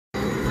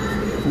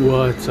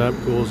What's up,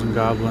 ghouls and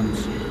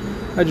goblins?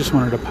 I just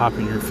wanted to pop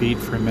in your feed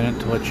for a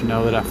minute to let you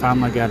know that I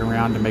finally got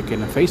around to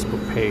making a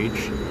Facebook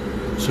page.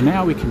 So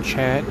now we can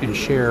chat and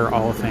share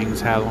all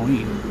things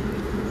Halloween.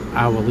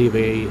 I will leave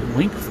a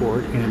link for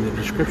it in the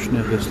description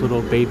of this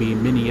little baby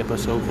mini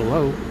episode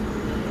below.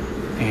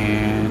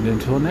 And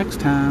until next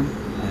time,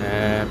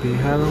 happy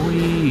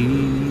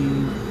Halloween.